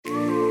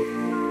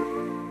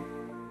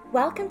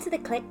Welcome to the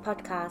Click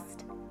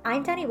podcast.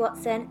 I'm Danny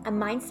Watson, a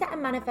mindset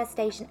and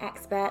manifestation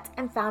expert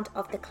and founder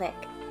of The Click,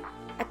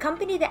 a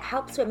company that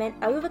helps women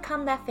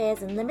overcome their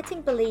fears and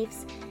limiting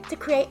beliefs to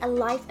create a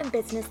life and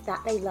business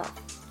that they love.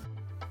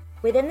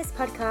 Within this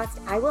podcast,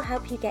 I will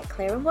help you get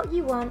clear on what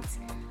you want,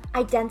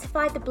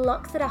 identify the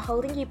blocks that are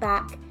holding you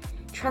back,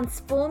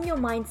 transform your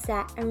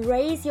mindset and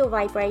raise your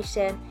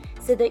vibration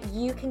so that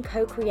you can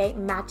co-create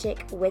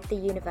magic with the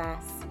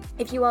universe.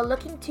 If you are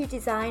looking to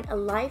design a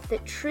life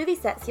that truly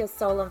sets your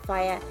soul on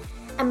fire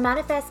and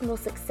manifest more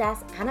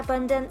success and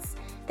abundance,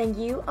 then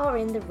you are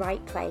in the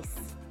right place.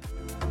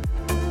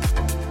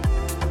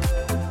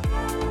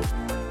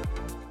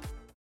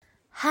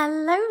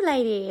 Hello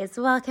ladies,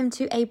 welcome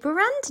to a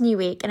brand new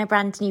week and a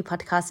brand new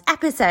podcast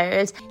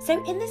episode.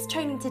 So in this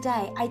training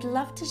today, I'd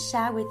love to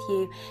share with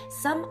you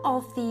some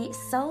of the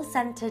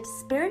soul-centered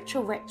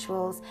spiritual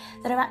rituals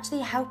that are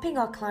actually helping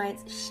our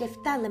clients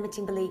shift their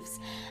limiting beliefs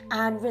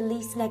and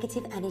release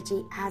negative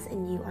energy as a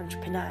new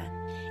entrepreneur.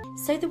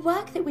 So the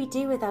work that we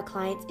do with our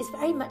clients is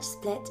very much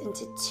split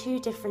into two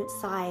different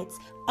sides.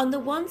 On the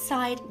one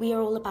side, we are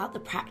all about the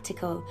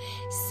practical.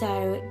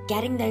 So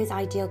getting those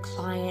ideal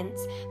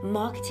clients,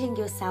 marketing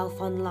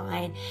yourself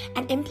online,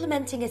 and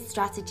implementing a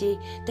strategy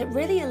that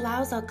really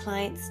allows our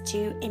clients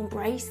to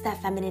embrace their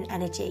feminine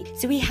energy.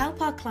 So we help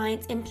our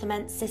clients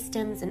implement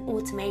systems and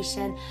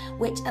automation,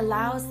 which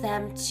allows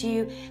them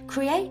to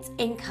create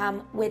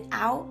income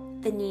without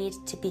the need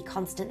to be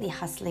constantly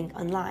hustling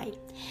online.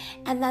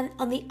 And then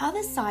on the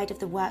other side of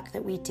the work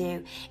that we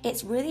do,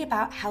 it's really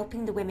about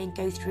helping the women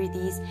go through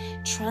these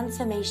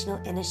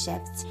transformational inner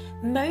shifts.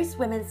 Most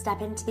women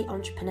step into the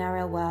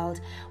entrepreneurial world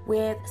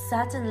with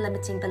certain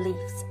limiting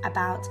beliefs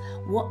about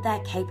what they're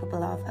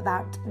capable of,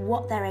 about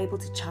what they're able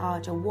to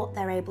charge or what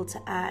they're able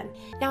to earn.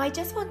 Now, I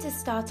just want to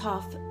start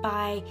off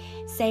by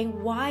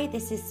saying why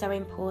this is so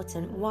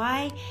important,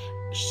 why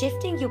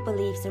shifting your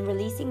beliefs and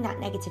releasing that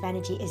negative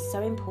energy is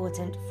so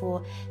important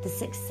for the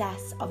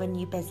success of a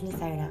new business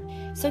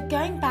owner. So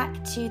going back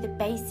to the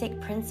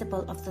basic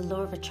principle of the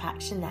law of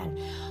attraction then,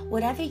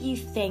 whatever you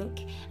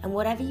think and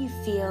whatever you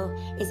feel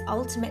is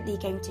ultimately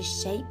going to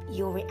shape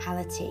your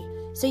reality.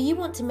 So you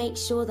want to make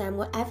sure then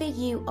whatever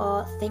you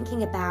are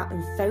thinking about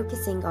and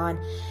focusing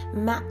on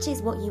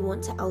matches what you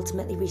want to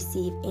ultimately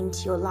receive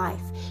into your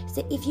life.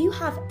 So if you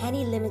have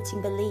any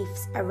limiting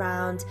beliefs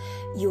around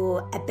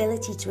your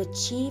ability to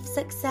achieve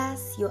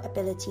success, your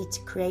ability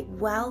to create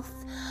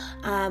wealth,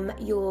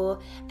 your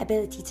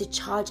ability to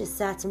charge a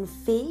certain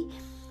fee,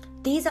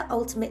 these are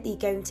ultimately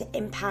going to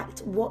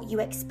impact what you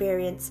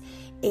experience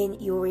in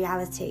your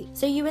reality.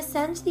 So you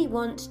essentially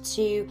want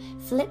to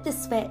flip the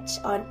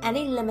switch on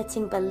any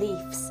limiting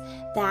beliefs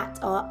that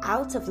are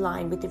out of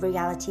line with the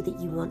reality that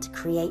you want to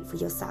create for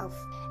yourself.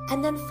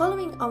 And then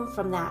following on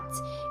from that,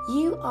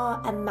 you are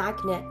a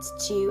magnet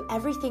to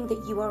everything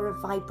that you are a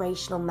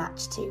vibrational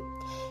match to.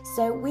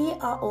 So we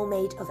are all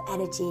made of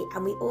energy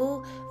and we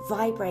all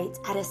vibrate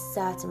at a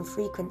certain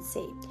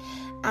frequency.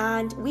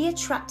 And we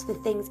attract the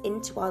things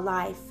into our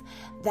life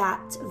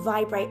that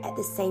vibrate at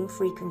the same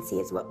frequency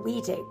as what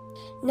we do.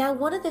 Now,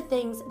 one of the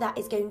things that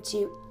is going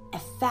to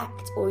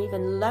affect or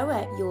even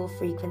lower your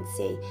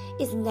frequency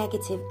is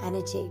negative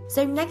energy.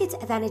 So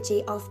negative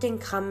energy often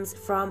comes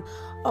from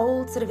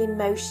old sort of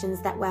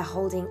emotions that we're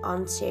holding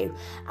on to,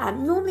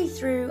 normally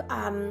through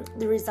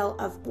the result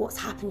of what's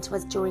happened to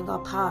us during our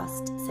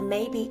past. So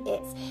maybe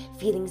it's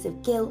feelings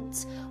of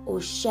guilt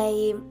or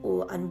shame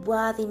or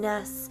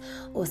unworthiness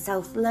or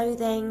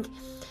self-loathing.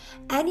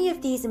 Any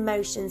of these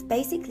emotions,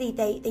 basically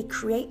they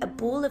create a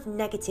ball of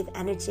negative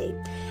energy,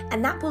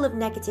 and that ball of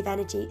negative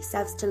energy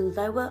serves to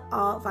lower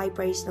our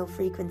vibrational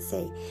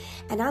frequency.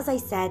 And as I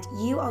said,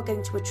 you are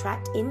going to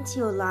attract into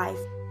your life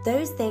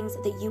those things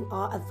that you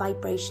are a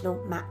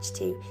vibrational match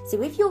to.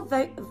 So if you're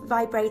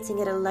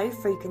vibrating at a low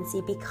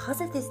frequency because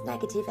of this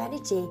negative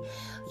energy,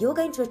 you're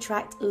going to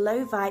attract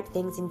low vibe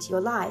things into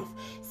your life.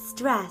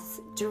 Stress,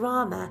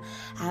 drama,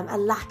 a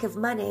lack of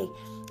money,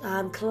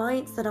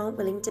 clients that aren't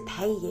willing to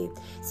pay you.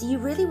 So you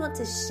really want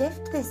to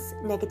shift this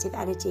negative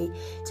energy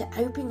to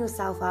open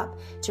yourself up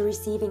to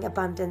receiving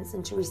abundance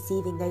and to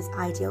receiving those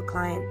ideal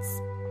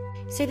clients.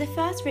 So the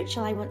first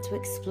ritual I want to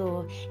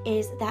explore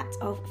is that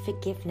of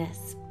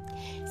forgiveness.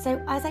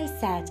 So as I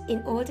said,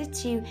 in order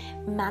to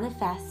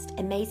manifest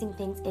amazing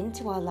things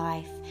into our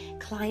life,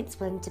 clients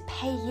willing to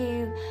pay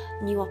you,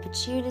 new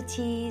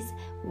opportunities,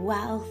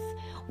 wealth,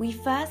 we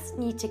first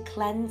need to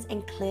cleanse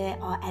and clear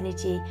our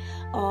energy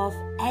of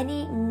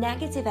any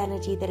negative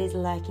energy that is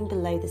lurking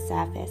below the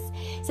surface.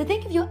 So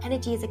think of your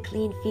energy as a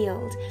clean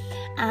field,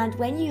 and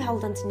when you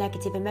hold on to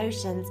negative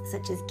emotions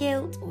such as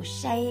guilt or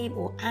shame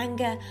or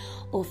anger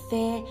or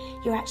fear,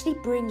 you're actually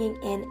bringing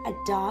in a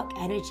dark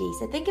energy.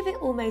 So think of it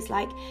almost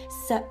like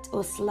soot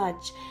or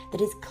sludge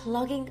that is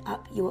clogging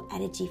up your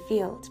energy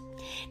field.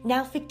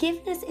 Now,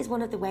 forgiveness is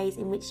one of the ways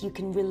in which you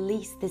can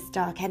release this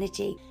dark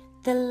energy.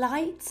 The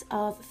light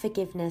of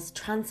forgiveness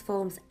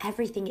transforms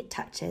everything it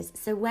touches.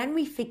 So when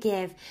we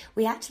forgive,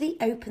 we actually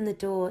open the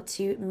door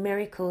to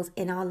miracles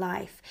in our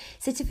life.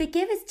 So to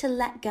forgive is to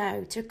let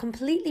go, to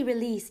completely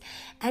release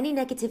any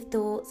negative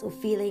thoughts or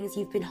feelings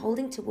you've been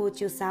holding towards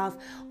yourself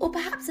or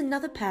perhaps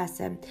another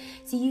person.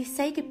 So you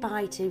say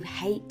goodbye to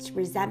hate,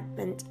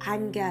 resentment,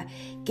 anger,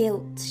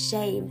 guilt,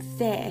 shame,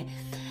 fear.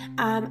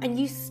 And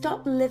you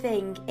stop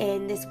living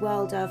in this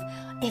world of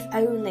if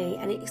only,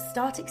 and you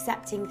start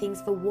accepting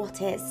things for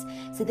what is,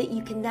 so that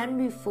you can then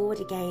move forward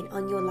again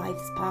on your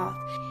life's path.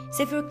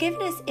 So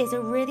forgiveness is a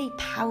really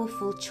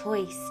powerful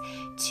choice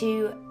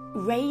to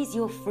raise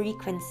your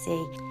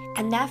frequency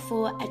and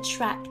therefore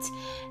attract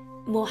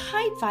more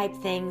high vibe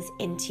things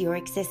into your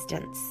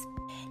existence.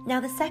 Now,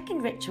 the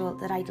second ritual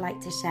that I'd like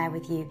to share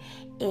with you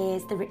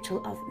is the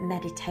ritual of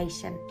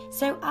meditation.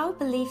 So our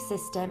belief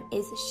system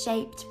is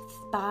shaped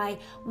by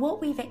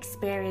what we've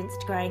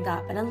experienced growing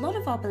up, and a lot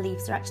of our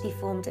beliefs are actually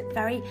formed at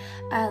very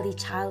early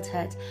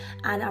childhood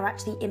and are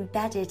actually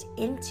embedded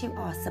into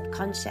our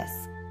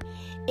subconscious.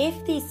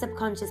 If these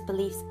subconscious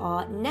beliefs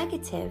are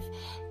negative,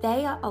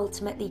 they are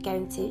ultimately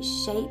going to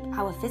shape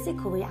our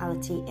physical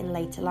reality in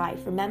later life.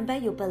 Remember,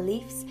 your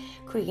beliefs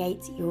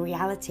create your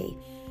reality.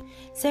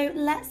 So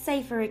let's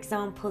say, for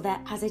example,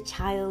 that as a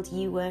child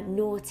you were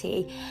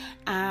naughty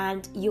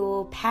and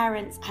your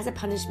parents, as a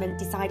punishment,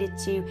 decided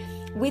to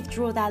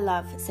withdraw their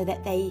love so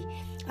that they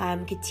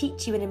could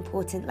teach you an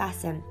important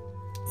lesson.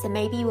 So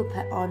maybe you were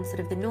put on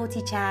sort of the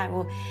naughty chair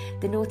or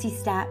the naughty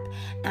step,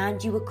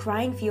 and you were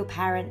crying for your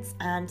parents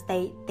and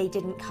they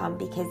didn't come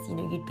because, you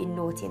know, you'd been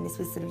naughty and this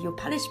was sort of your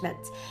punishment.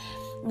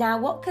 Now,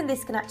 what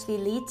this can actually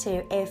lead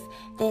to if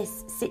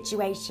this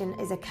situation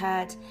has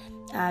occurred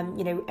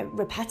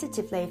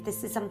repetitively, if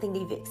this is something that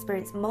you've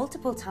experienced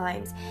multiple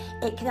times,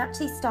 it can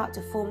actually start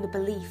to form the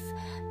belief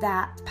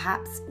that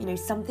perhaps,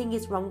 something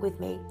is wrong with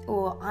me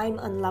or I'm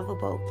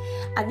unlovable.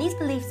 And these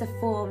beliefs are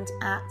formed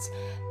at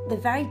the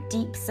very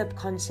deep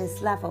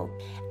subconscious level.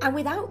 And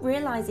without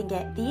realizing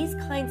it, these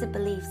kinds of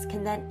beliefs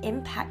can then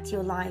impact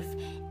your life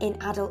in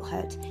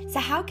adulthood. So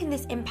how can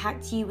this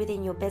impact you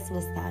within your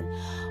business then?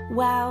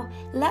 Well,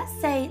 let's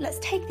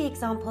take the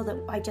example that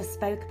I just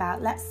spoke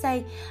about. Let's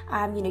say,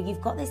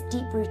 you've got this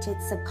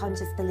deep-rooted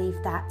subconscious belief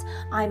that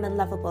I'm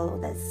unlovable or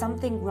there's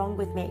something wrong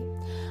with me.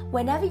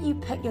 Whenever you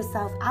put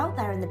yourself out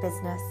there in the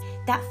business,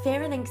 that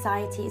fear and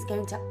anxiety is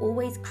going to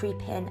always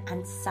creep in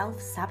and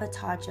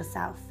self-sabotage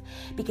yourself,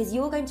 because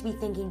you're going to be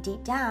thinking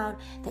deep down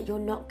that you're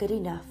not good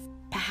enough.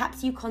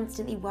 Perhaps you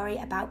constantly worry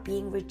about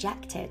being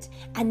rejected.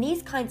 And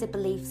these kinds of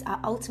beliefs are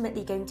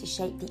ultimately going to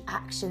shape the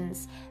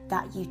actions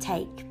that you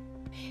take.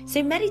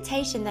 So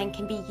meditation then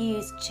can be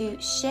used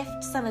to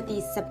shift some of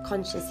these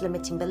subconscious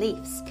limiting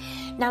beliefs.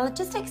 Now, I'll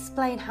just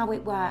explain how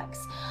it works.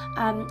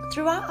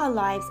 Throughout our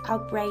lives, our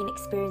brain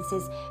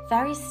experiences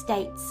various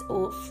states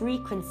or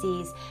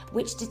frequencies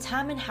which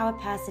determine how a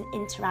person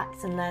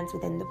interacts and learns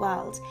within the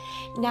world.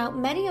 Now,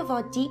 many of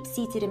our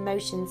deep-seated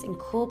emotions and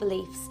core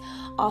beliefs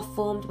are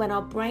formed when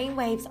our brain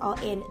waves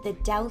are in the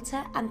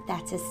delta and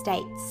theta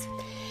states.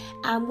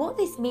 And what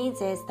this means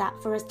is that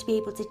for us to be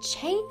able to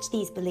change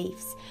these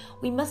beliefs,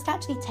 we must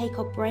actually take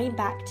our brain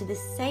back to the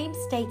same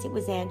state it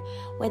was in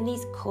when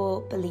these core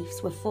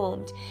beliefs were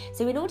formed.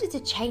 So in order to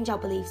change our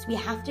beliefs, we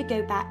have to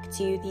go back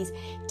to these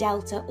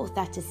delta or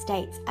theta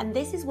states. And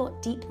this is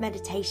what deep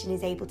meditation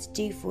is able to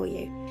do for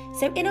you.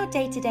 So in our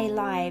day-to-day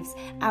lives,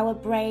 our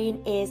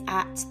brain is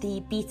at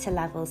the beta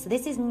level. So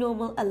this is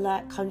normal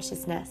alert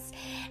consciousness.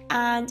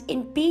 And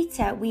in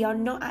beta, we are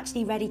not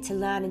actually ready to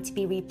learn and to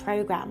be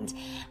reprogrammed.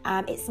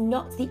 It's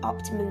not the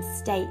optimum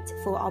state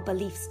for our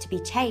beliefs to be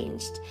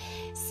changed.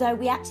 So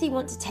we actually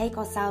want to take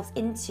ourselves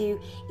into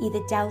either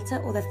delta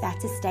or the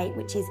theta state,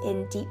 which is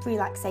in deep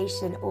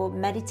relaxation or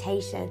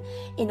meditation,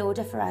 in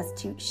order for us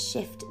to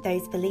shift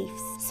those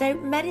beliefs. So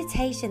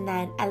meditation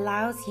then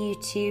allows you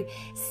to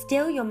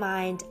still your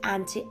mind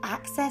and to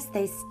access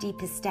those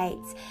deeper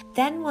states.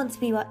 Then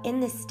once we are in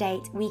this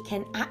state, we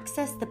can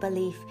access the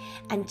belief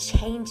and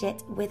change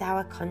it with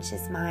our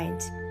conscious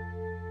mind.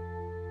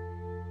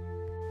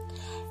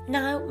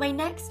 Now, my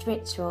next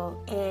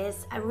ritual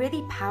is a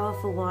really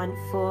powerful one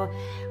for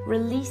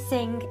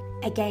releasing,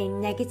 again,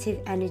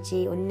 negative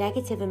energy or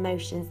negative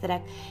emotions that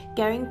are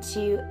going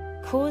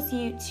to cause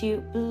you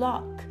to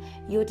block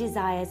your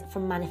desires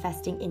from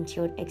manifesting into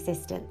your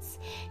existence.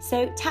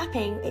 So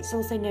tapping, it's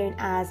also known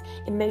as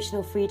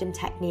emotional freedom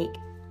technique,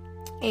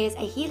 is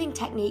a healing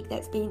technique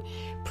that's been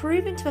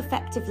proven to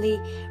effectively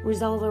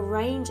resolve a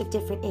range of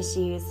different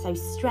issues. So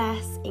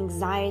stress,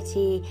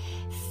 anxiety,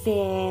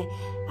 fear,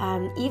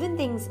 even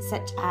things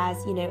such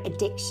as,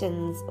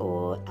 addictions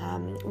or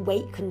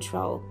weight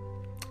control,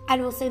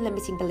 and also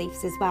limiting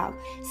beliefs as well.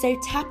 So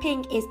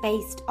tapping is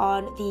based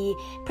on the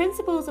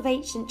principles of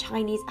ancient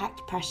Chinese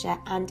acupressure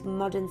and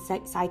modern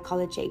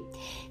psychology.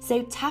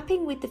 So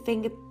tapping with the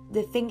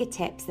the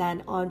fingertips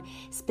then on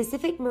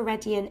specific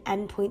meridian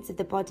endpoints of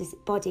the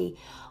body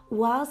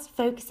whilst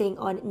focusing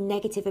on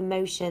negative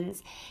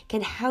emotions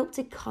can help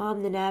to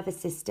calm the nervous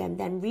system,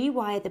 then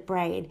rewire the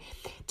brain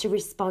to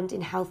respond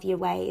in healthier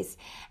ways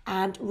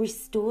and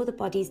restore the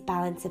body's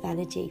balance of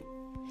energy.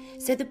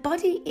 So the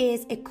body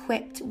is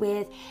equipped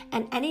with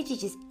an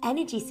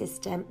energy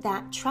system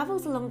that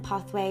travels along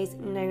pathways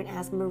known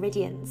as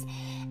meridians.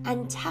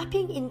 And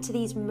tapping into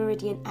these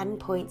meridian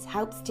endpoints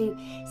helps to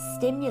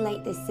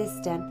stimulate this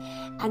system.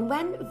 And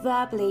when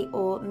verbally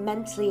or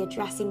mentally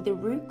addressing the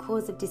root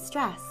cause of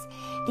distress,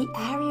 the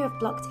area of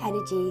blocked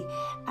energy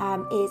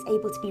is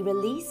able to be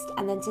released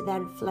and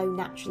then flow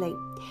naturally.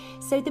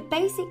 So the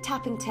basic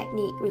tapping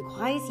technique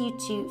requires you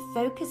to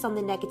focus on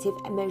the negative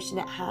emotion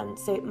at hand.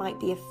 So it might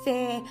be a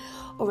fear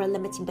or a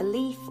limiting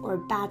belief or a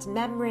bad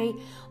memory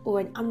or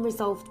an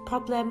unresolved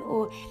problem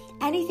or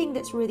anything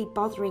that's really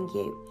bothering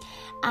you.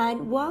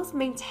 And whilst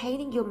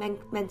maintaining your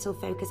mental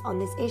focus on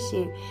this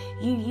issue,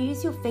 you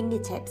use your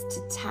fingertips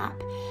to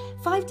tap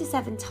 5 to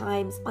 7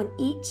 times on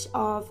each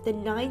of the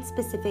 9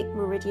 specific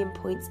meridian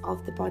points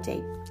of the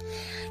body.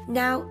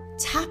 Now,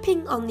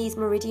 tapping on these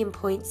meridian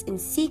points in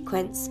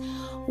sequence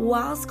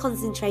whilst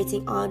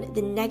concentrating on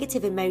the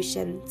negative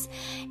emotions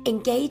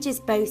engages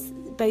both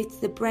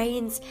the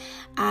brain's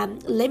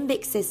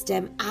limbic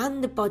system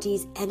and the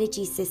body's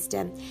energy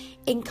system,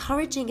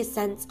 encouraging a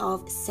sense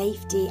of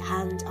safety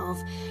and of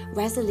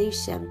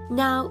resolution.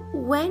 Now,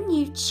 when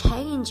you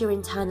change your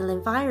internal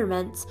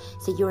environment,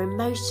 so your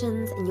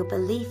emotions and your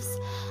beliefs,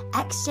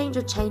 exchange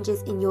or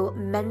changes in your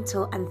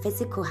mental and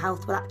physical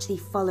health will actually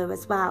follow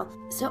as well.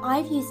 So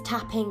I've used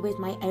tapping with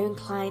my own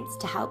clients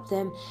to help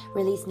them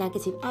release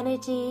negative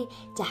energy,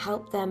 to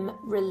help them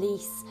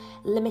release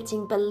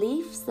limiting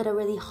beliefs that are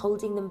really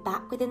holding them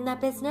back within their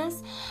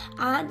business,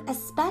 and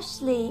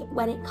especially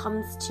when it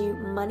comes to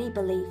money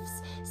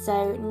beliefs.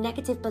 So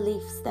negative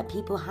beliefs that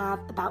people have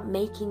about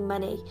making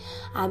money,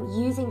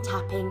 using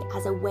tapping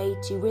as a way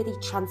to really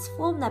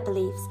transform their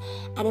beliefs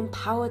and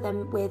empower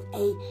them with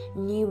a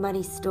new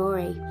money story.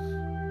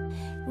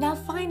 Now,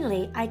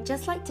 finally, I'd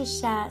just like to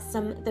share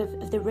some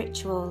of the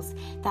rituals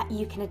that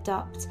you can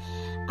adopt,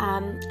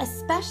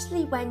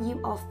 especially when you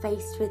are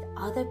faced with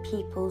other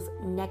people's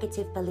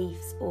negative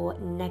beliefs or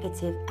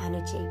negative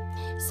energy.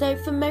 So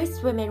for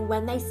most women,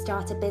 when they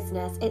start a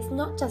business, it's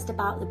not just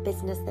about the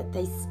business that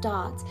they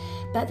start,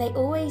 but they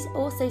always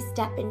also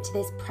step into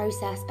this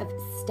process of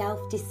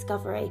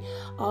self-discovery,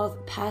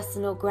 of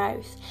personal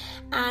growth.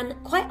 And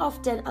quite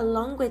often,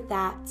 along with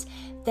that,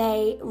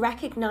 they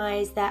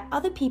recognize that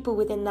other people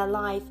within their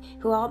life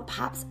who aren't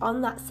perhaps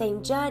on that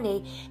same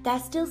journey, they're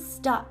still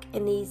stuck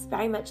in these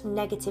very much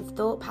negative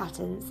thought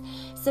patterns.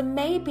 So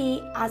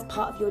maybe as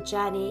part of your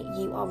journey,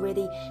 you are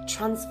really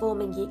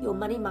transforming your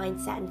money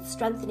mindset and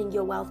strengthening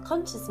your wealth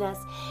consciousness,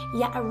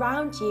 yet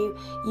around you,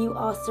 you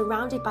are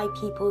surrounded by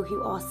people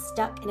who are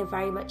stuck in a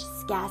very much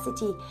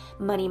scarcity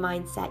money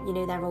mindset. You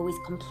know, they're always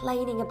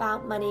complaining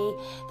about money,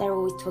 they're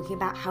always talking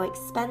about how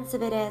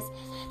expensive it is,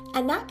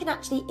 and that can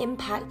actually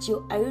impact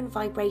your own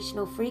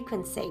vibrational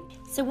frequency.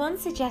 So one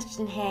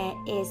suggestion here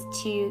is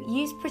to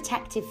use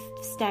protective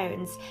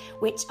stones,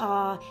 which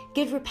are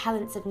good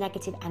repellents of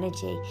negative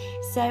energy.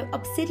 So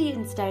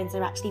obsidian stones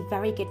are actually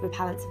very good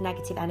repellents of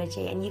negative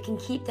energy, and you can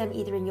keep them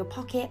either in your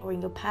pocket or in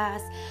your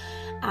purse.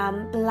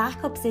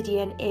 Black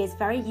obsidian is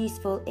very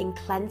useful in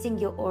cleansing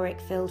your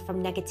auric field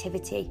from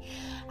negativity.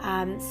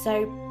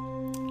 So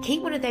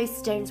keep one of those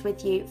stones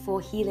with you for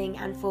healing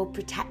and for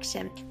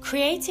protection.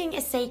 Creating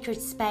a sacred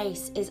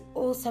space is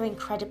also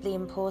incredibly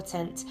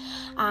important.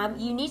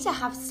 You need to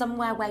have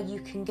somewhere where you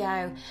can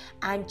go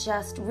and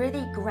just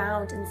really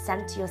ground and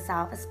center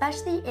yourself,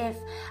 especially if,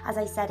 as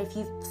I said, if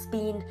you've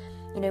been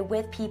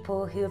with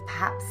people who have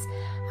perhaps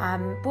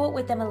brought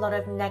with them a lot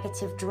of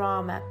negative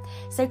drama.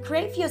 So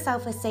create for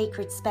yourself a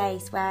sacred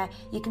space where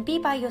you can be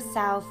by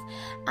yourself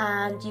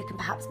and you can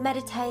perhaps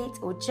meditate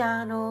or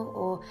journal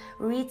or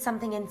read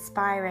something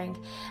inspiring.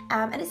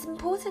 And it's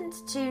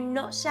important to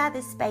not share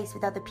this space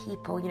with other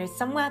people,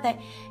 somewhere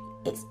that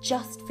it's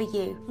just for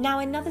you. Now,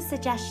 another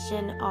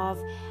suggestion of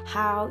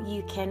how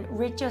you can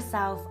rid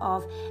yourself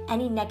of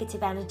any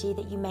negative energy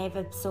that you may have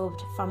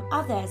absorbed from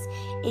others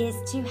is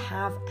to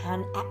have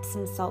an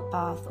Epsom salt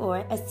bath or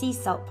a sea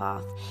salt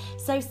bath.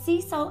 So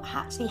sea salt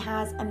actually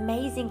has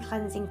amazing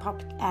cleansing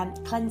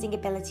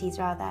abilities.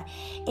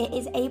 It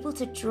is able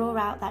to draw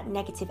out that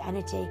negative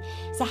energy.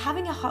 So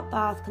having a hot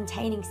bath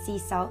containing sea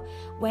salt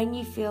when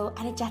you feel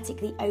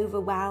energetically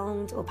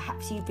overwhelmed, or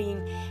perhaps you've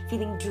been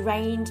feeling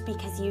drained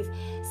because you've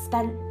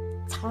spent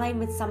time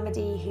with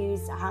somebody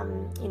who's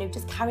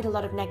just carried a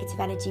lot of negative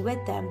energy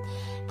with them,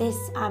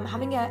 this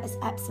having a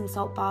Epsom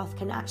salt bath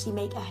can actually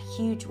make a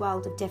huge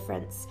world of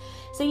difference.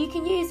 So you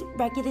can use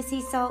regular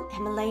sea salt,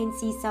 Himalayan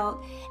sea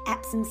salt,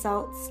 Epsom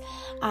salts,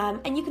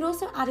 and you can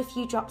also add a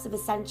few drops of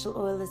essential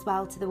oil as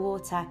well to the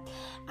water,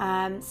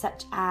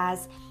 such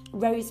as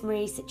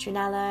rosemary,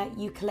 citronella,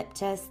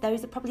 eucalyptus.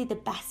 Those are probably the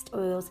best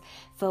oils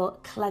for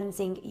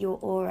cleansing your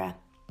aura.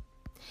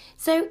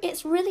 So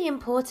it's really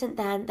important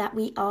then that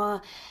we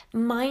are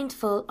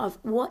mindful of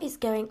what is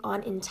going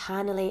on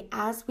internally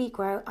as we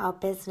grow our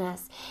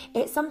business.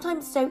 It's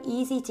sometimes so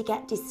easy to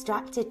get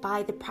distracted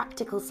by the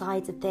practical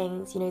sides of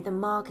things, the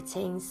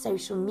marketing,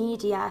 social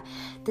media,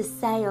 the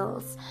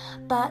sales.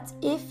 But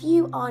if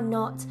you are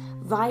not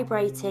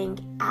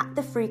vibrating at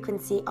the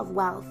frequency of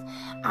wealth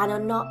and are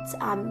not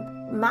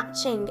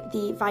matching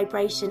the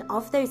vibration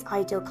of those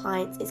ideal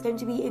clients, it's going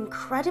to be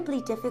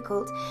incredibly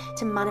difficult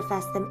to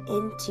manifest them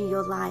into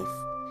your life.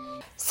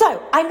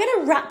 So I'm going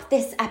to wrap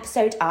this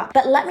episode up,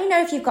 but let me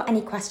know if you've got any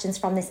questions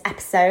from this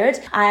episode.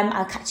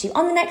 I'll catch you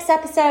on the next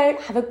episode.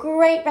 Have a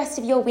great rest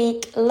of your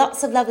week.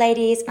 Lots of love,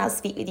 ladies, and I'll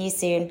speak with you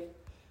soon.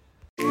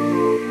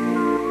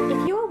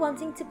 If you're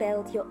wanting to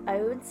build your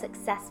own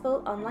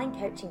successful online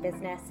coaching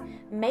business,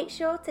 make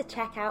sure to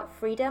check out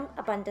Freedom,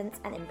 Abundance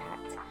and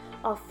Impact,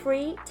 our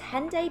free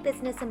 10-day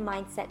business and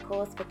mindset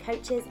course for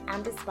coaches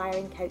and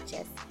aspiring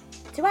coaches.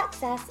 To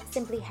access,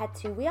 simply head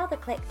to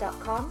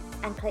wearetheclick.com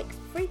and click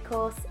free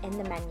course in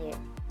the menu.